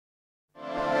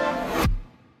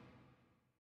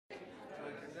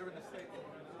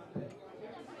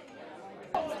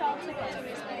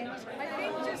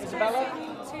Isabella?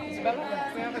 Isabella?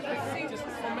 Can we have a quick, just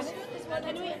 1 minute?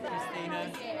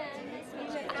 Christina.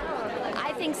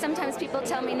 I think sometimes people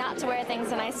tell me not to wear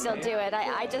things and I still do it.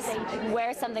 I just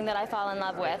wear something that I fall in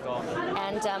love with.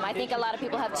 And I think a lot of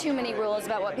people have too many rules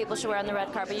about what people should wear on the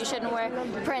red carpet. You shouldn't wear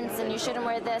prints and you shouldn't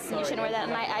wear this and you shouldn't wear that.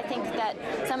 And I think that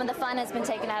some of the fun has been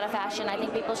taken out of fashion. I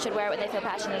think people should wear what they feel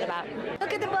passionate about.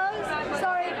 Look at the bows.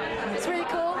 Sorry. It's really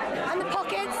cool. And the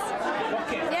pockets.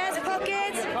 Yes,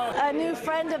 pockets. A new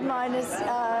friend of mine has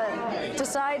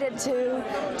decided to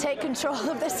take control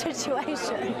of the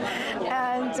situation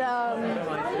and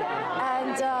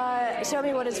show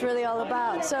me what it's really all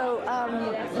about. So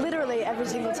literally every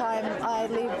single time I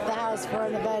leave the house for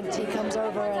an event, he comes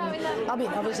over and, I mean,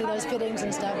 obviously there's fittings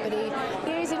and stuff, but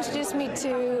he's introduced me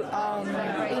to,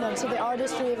 to the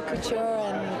artistry of couture,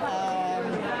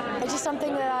 and it's just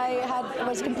something that I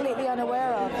was completely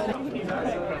unaware of.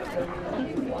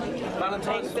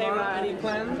 Valentine's Day, any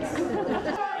plans?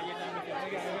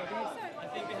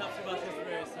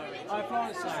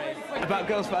 About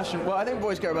girls' fashion, well, I think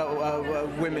boys care about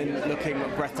women looking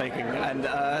breathtaking, and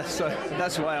so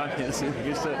that's why I'm here, is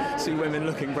to see women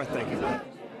looking breathtaking.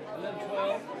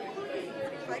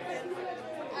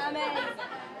 Amen.